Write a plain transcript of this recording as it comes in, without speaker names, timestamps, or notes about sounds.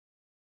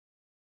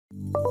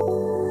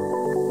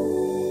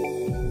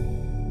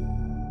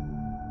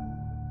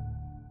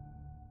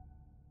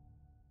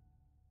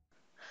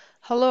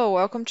Hello,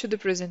 welcome to the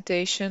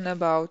presentation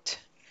about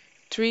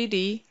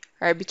 3D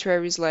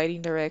Arbitrary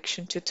Sliding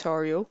Direction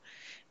tutorial.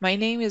 My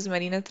name is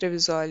Marina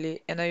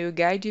Trevisoli and I will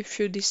guide you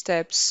through the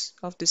steps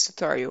of this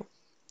tutorial.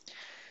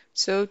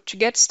 So to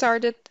get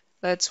started,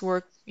 let's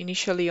work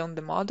initially on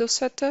the model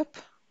setup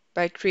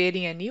by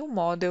creating a new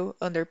model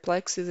under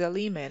PLAXIS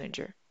LE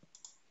Manager.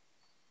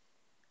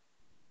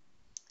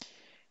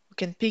 We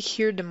can pick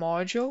here the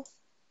module,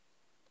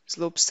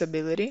 Slope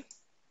Stability.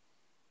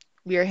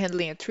 We are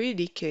handling a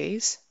 3D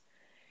case.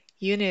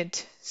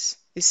 Unit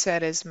is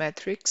set as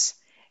metrics,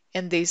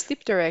 and the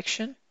slip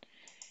direction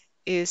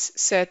is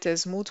set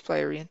as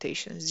multiply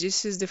orientations.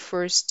 This is the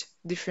first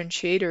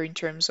differentiator in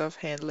terms of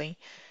handling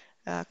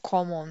a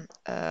common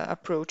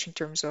approach in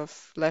terms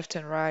of left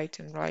and right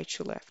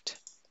to left.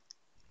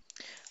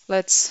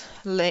 Let's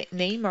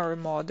name our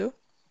model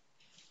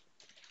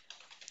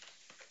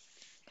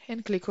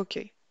and click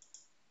OK.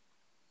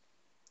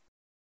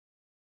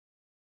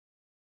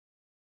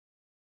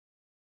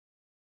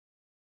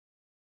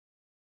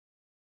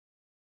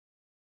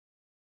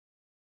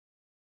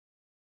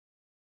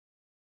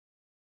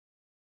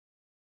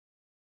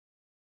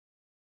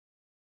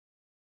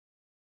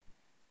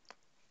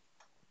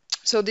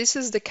 So this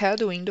is the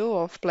CAD window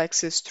of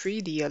PLAXIS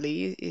 3D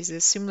LE. Is a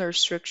similar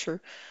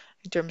structure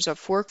in terms of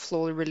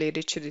workflow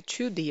related to the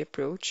 2D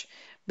approach,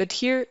 but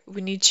here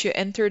we need to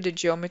enter the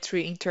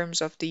geometry in terms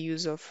of the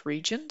use of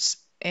regions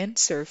and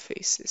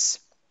surfaces.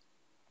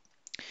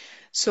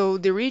 So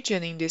the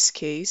region in this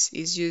case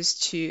is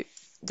used to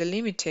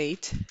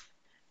delimitate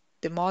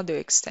the model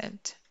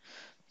extent.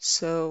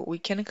 So we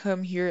can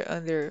come here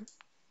under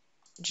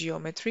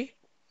geometry,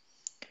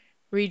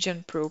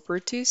 region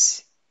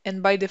properties,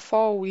 and by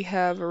default we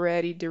have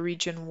already the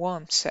region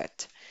 1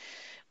 set.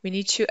 We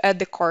need to add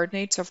the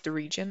coordinates of the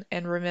region,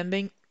 and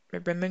remembering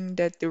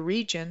that the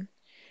region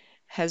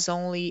has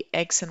only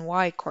x and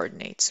y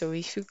coordinates. So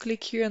if you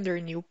click here under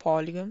new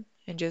polygon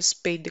and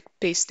just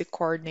paste the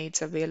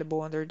coordinates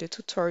available under the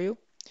tutorial,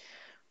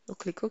 we'll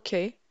click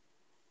OK.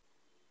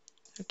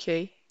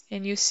 OK,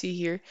 and you see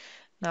here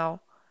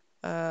now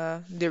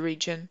the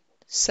region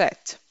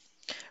set.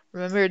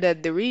 Remember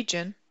that the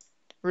region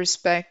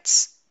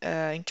respects,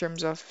 in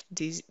terms of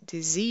the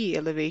z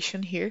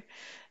elevation here,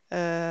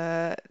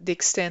 the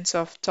extents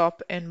of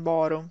top and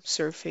bottom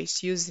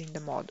surface using the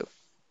model.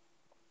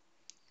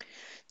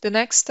 The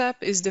next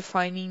step is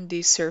defining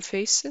the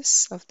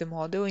surfaces of the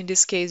model. In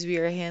this case, we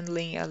are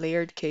handling a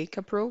layered cake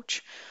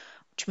approach,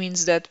 which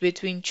means that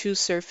between two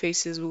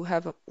surfaces we'll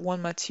have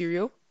one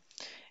material.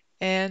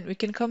 And we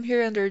can come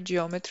here under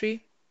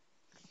geometry,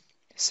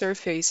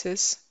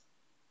 surfaces,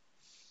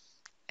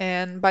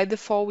 and by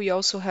default we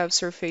also have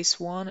surface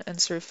 1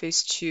 and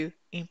surface 2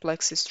 in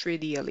PLAXIS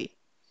 3D LE.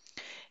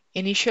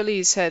 Initially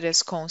it's set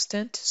as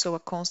constant, so a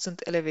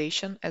constant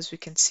elevation as we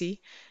can see,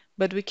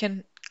 but we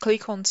can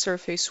click on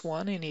surface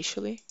 1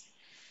 initially.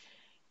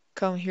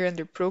 Come here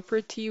under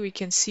property, we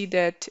can see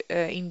that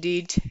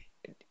indeed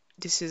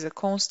this is a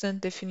constant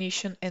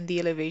definition and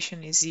the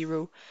elevation is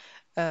 0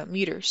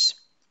 meters,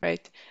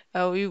 right?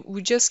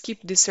 We just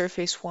keep the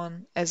surface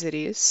 1 as it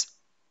is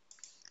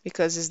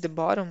because it's the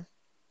bottom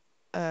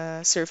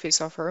surface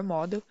of our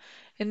model,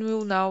 and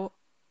we'll now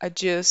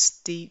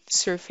adjust the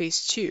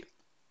surface 2.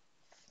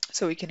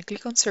 So we can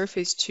click on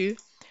surface 2,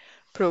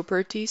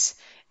 properties,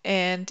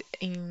 and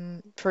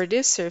for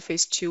this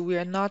surface 2 we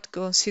are not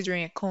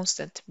considering a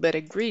constant but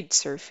a grid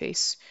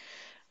surface.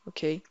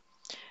 Okay.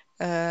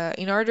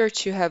 In order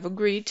to have a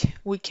grid,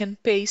 we can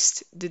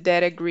paste the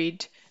data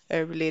grid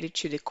related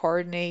to the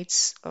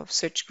coordinates of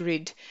such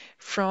grid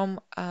from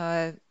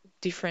a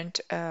different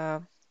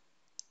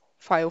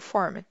file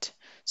format.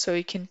 So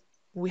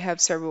we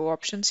have several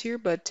options here,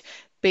 but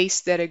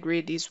paste data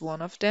grid is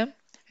one of them.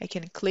 I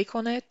can click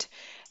on it,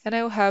 and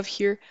I will have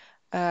here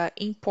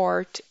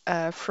import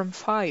from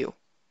file.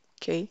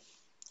 Okay,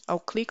 I'll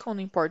click on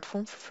import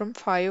from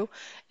file,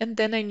 and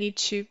then I need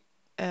to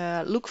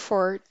look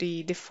for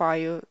the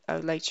file I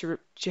would like to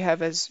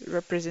have as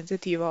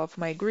representative of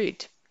my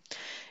grid.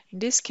 In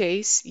this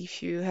case,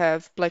 if you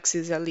have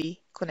PLAXIS LE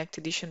Connect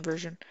Edition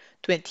version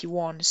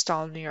 21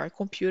 installed on your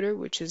computer,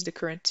 which is the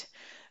current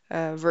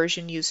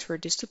version used for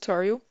this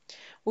tutorial,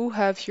 we'll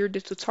have here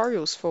the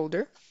tutorials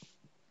folder,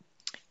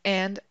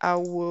 and I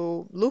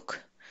will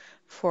look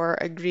for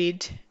a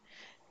grid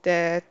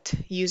that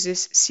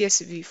uses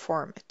CSV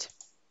format.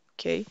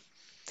 Okay,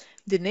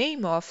 the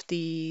name of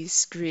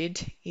this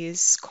grid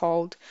is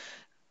called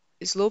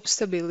Slope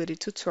Stability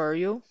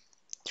Tutorial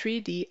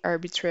 3D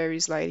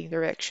Arbitrary Sliding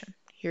Direction.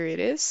 Here it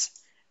is.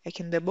 I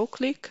can double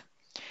click,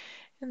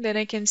 and then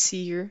I can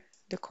see here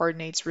the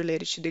coordinates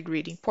related to the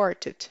grid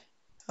imported.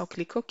 I'll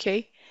click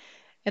OK,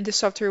 and the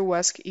software will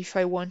ask if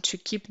I want to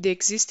keep the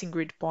existing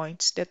grid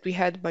points that we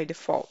had by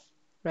default,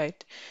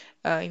 right?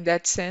 In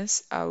that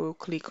sense, I will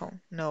click on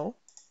No,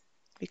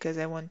 because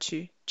I want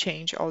to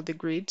change all the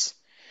grids.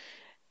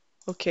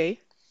 Okay,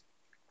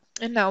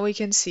 and now we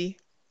can see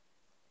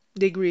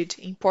the grid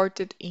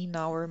imported in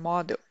our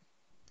model.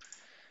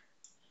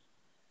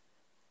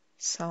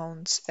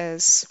 Sounds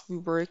as we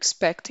were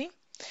expecting.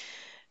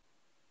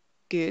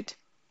 Good.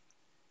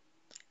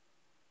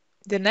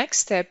 The next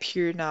step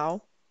here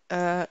now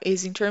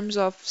is in terms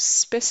of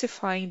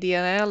specifying the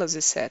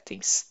analysis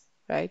settings,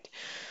 right?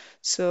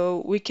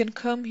 So we can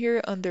come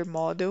here under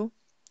Model,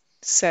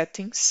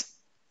 Settings,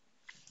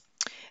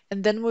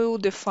 and then we will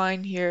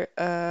define here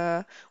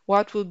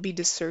what would be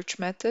the search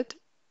method.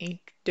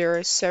 There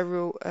are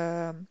several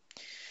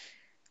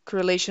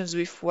correlations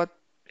with what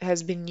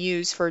has been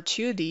used for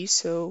 2D,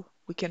 so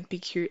we can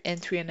pick here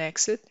entry and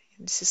exit.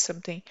 This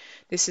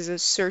is a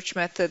search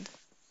method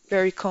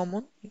very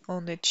common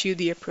on the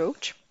 2D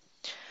approach.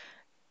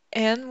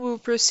 And we'll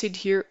proceed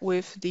here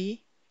with the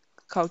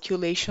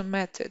calculation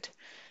method.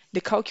 The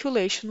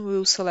calculation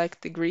will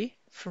select degree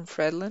from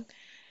Fredlin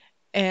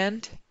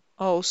and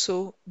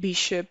also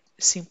Bishop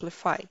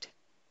simplified.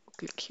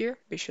 Click here,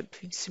 Bishop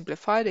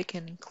simplified. I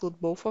can include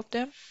both of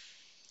them.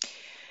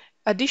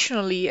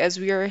 Additionally, as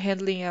we are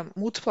handling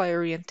multiply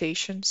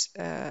orientations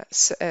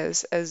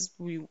as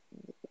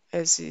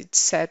it's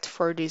set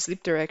for the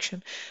sleep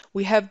direction,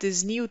 we have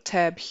this new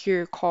tab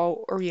here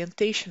called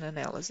Orientation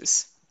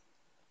Analysis.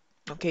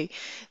 Okay,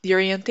 the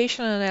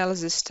Orientation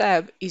Analysis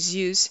tab is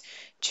used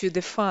to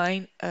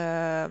define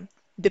the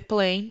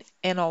plane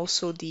and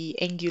also the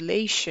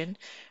angulation,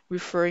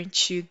 referring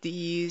to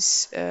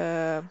these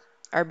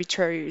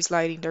arbitrary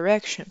sliding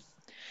direction.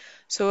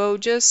 So I'll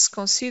just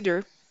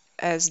consider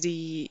as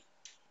the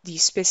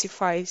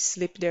specified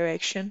slip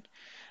direction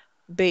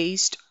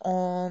based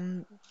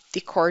on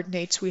the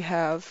coordinates we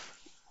have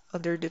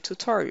under the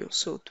tutorial.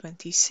 So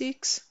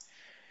 26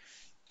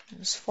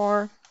 minus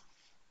 4,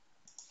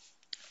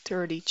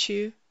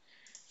 32,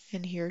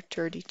 and here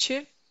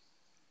 32.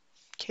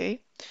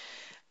 Okay.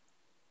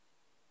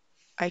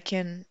 I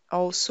can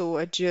also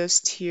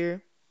adjust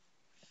here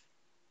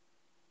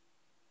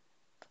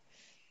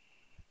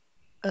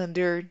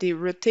under the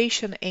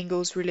rotation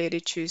angles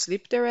related to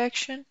sleep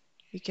direction.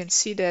 You can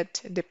see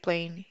that the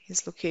plane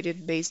is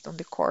located based on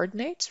the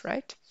coordinates,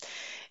 right?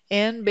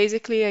 And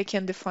basically I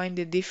can define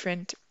the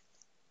different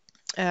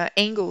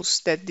angles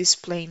that this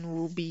plane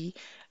will be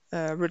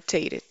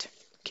rotated,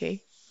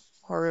 okay,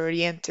 or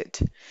oriented.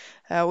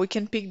 We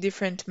can pick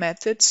different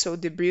methods. So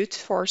the brute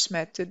force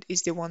method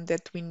is the one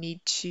that we need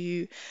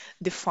to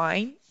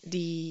define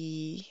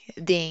the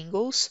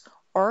angles,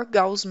 or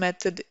Gauss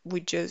method,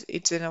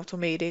 it's an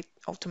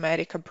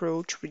automatic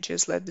approach. We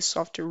just let the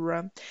software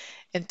run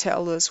and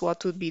tell us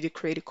what would be the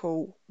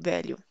critical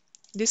value.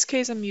 In this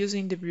case, I'm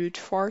using the brute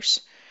force,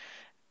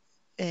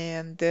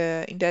 and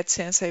in that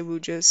sense, I will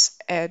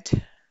just add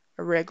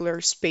a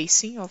regular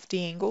spacing of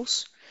the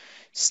angles,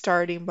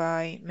 starting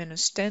by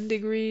 -10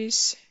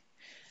 degrees,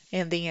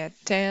 ending at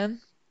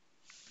 10,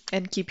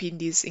 and keeping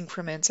these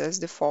increments as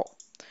default.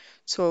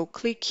 So I'll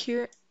click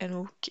here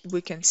and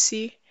we can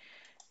see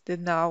that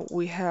now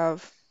we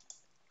have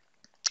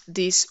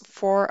these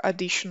 4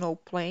 additional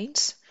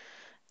planes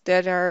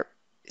that are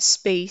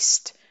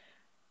spaced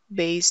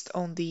based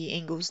on the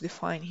angles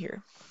defined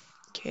here.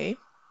 Okay,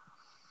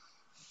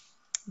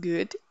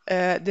 good.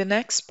 The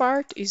next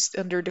part is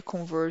under the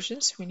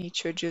conversions. We need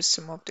to adjust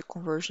some of the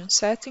conversion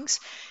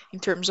settings. In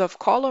terms of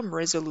column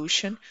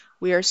resolution,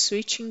 we are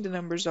switching the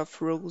numbers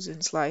of rows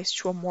and slices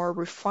to a more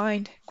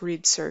refined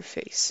grid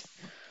surface.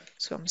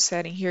 So I'm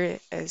setting here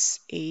as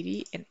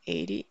 80 and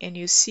 80, and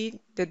you see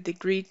that the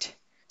grid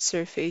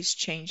surface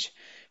changed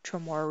to a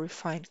more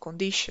refined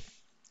condition.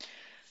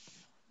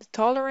 The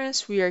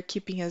tolerance we are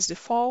keeping as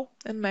default,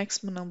 and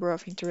maximum number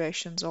of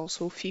interactions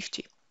also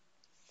 50.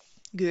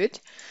 Good.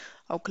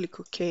 I'll click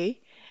OK.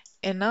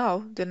 And now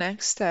the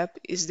next step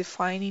is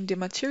defining the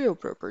material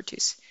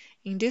properties.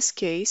 In this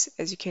case,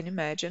 as you can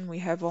imagine, we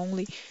have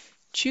only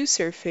 2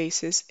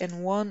 surfaces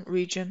and 1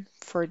 region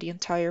for the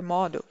entire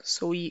model.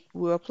 So we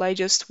will apply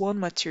just one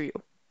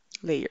material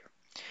layer.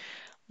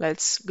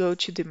 Let's go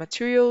to the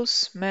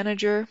Materials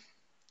Manager,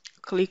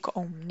 click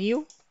on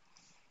New,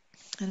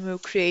 and we'll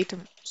create a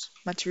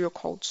material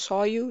called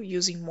Soil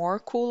using more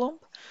Coulomb.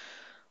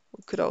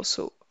 We could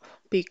also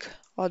pick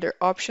other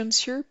options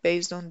here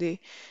based on the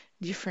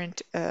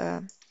different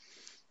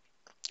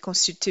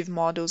constitutive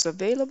models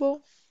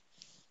available.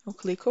 I'll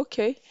click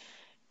OK,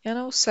 and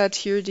I'll set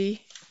here the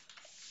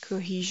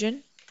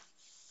cohesion,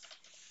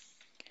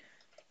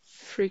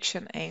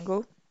 friction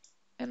angle,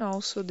 and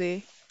also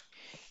the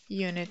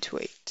unit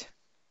weight.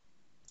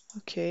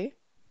 Okay,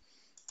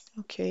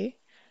 okay.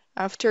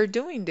 After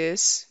doing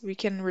this, we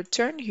can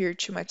return here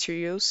to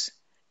Materials,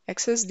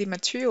 access the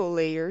Material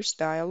Layers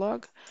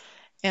dialog,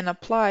 and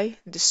apply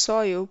the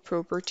Soil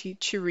property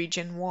to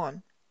region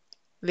 1.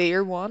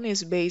 Layer 1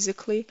 is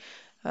basically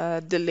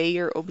the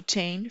layer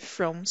obtained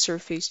from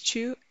surface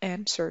 2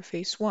 and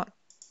surface 1.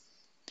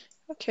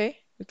 Okay,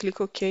 we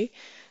click OK.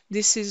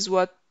 This is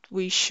what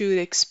we should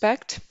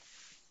expect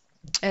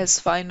as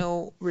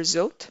final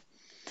result.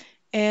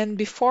 And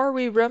before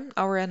we run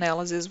our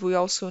analysis, we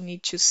also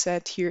need to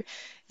set here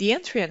the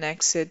entry and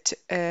exit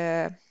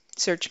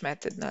search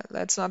method.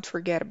 Let's not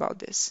forget about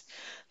this.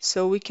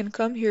 So we can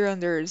come here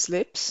under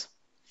slips,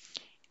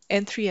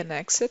 entry and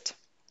exit.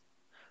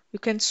 We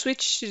can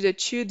switch to the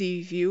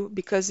 2D view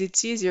because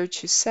it's easier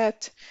to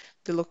set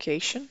the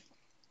location.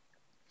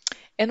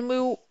 And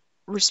we'll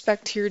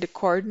respect here the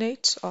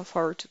coordinates of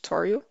our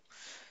tutorial.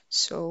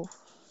 So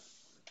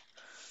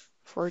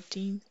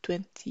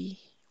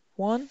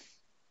 1421,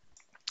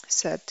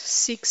 set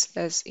 6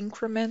 as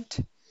increment,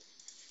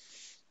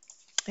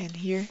 and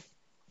here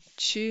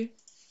 2,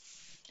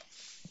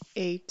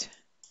 8,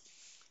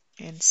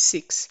 and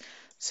 6.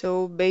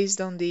 So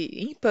based on the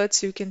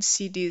inputs, you can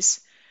see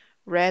this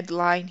red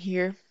line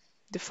here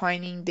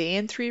defining the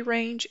entry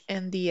range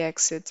and the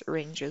exit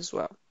range as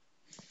well.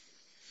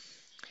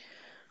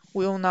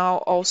 We'll now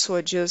also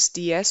adjust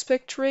the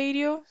aspect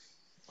ratio.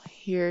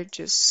 Here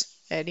just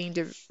adding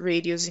the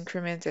radius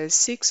increment as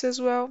 6 as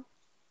well.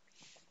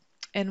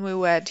 And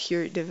we'll add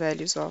here the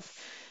values of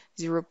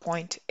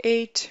 0.8,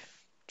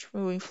 which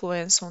will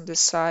influence on the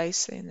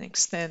size and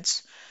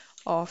extent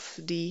of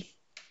the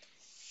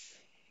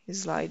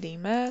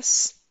sliding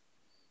mass.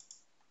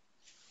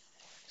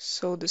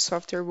 So the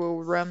software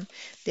will run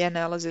the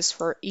analysis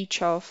for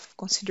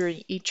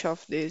considering each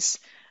of these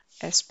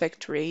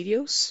aspect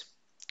radius.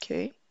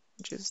 Okay,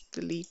 just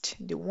delete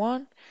the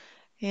one,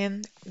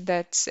 and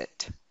that's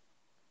it.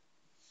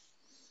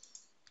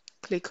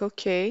 Click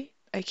OK.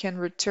 I can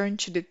return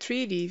to the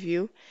 3D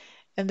view,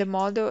 and the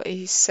model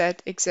is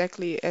set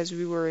exactly as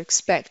we were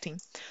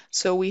expecting.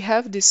 So we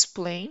have this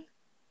plane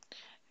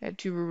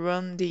to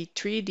run the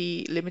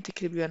 3D limit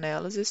equilibrium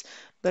analysis,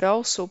 but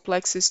also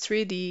PLAXIS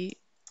 3D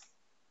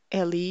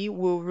LE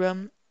will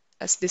run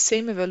as the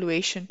same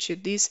evaluation to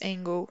this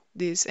angle,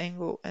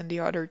 and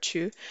the other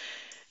two,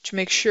 to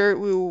make sure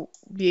we'll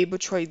be able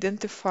to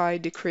identify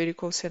the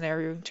critical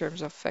scenario in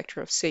terms of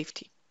factor of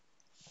safety.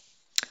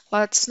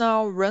 Let's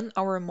now run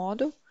our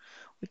model.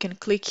 We can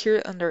click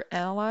here under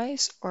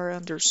Analyze or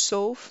under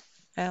Solve,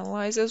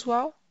 Analyze as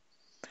well.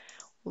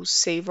 We'll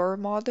save our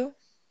model.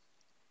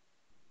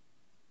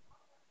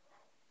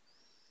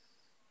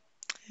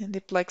 And the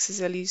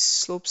PLAXIS LE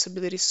Slope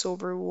Stability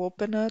Solver will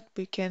open up.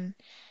 We can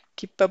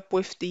keep up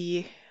with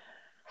the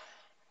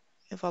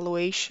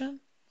evaluation.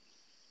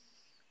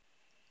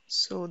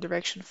 So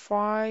direction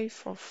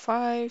 5 of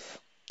 5,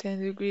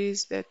 10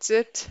 degrees, that's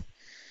it.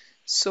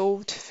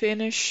 Solved,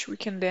 finish. We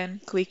can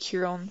then click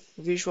here on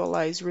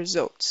Visualize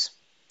Results.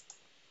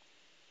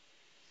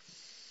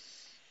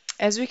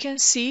 As we can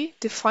see,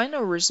 the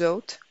final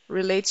result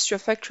relates to a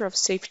factor of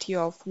safety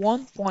of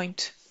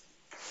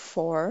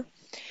 1.4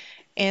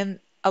 and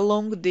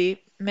along the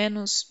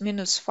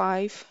minus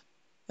 5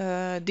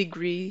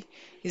 degree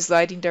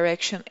sliding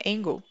direction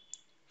angle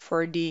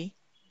for the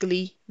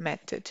GLE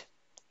method.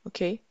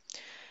 Okay,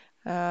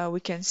 we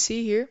can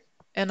see here,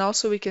 and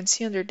also we can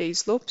see under the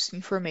slopes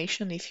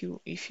information if you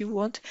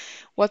want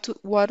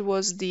what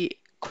was the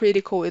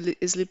critical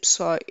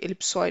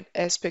ellipsoid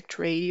aspect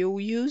ratio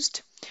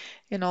used,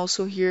 and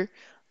also here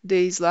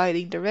the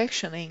sliding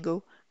direction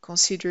angle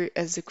considered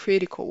as the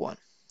critical one.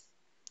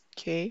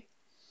 Okay,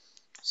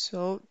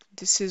 so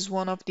this is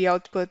one of the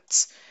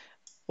outputs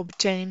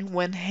obtained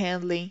when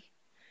handling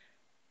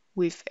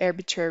with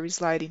arbitrary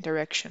sliding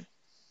direction.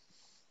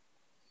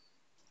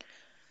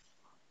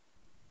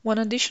 One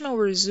additional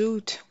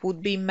result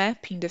would be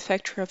mapping the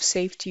factor of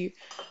safety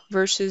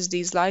versus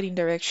the sliding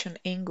direction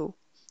angle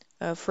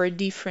for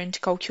different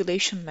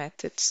calculation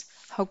methods.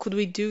 How could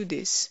we do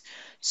this?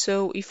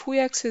 So if we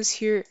access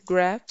here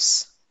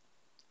graphs,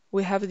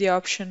 we have the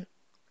option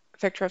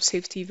factor of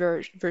safety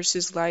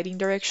versus sliding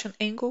direction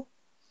angle.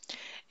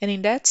 And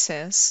in that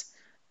sense,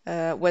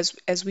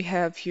 as we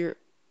have here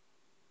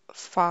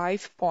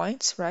 5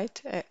 points,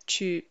 right,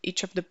 to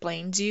each of the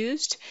planes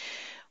used,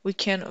 we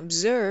can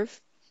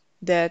observe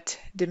that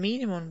the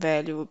minimum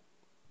value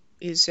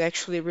is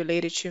actually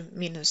related to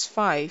minus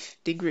 5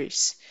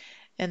 degrees,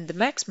 and the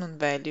maximum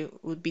value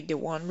would be the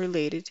one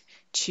related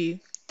to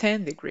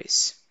 10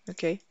 degrees.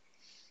 Okay,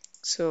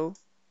 so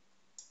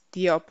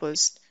the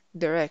opposite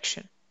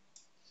direction.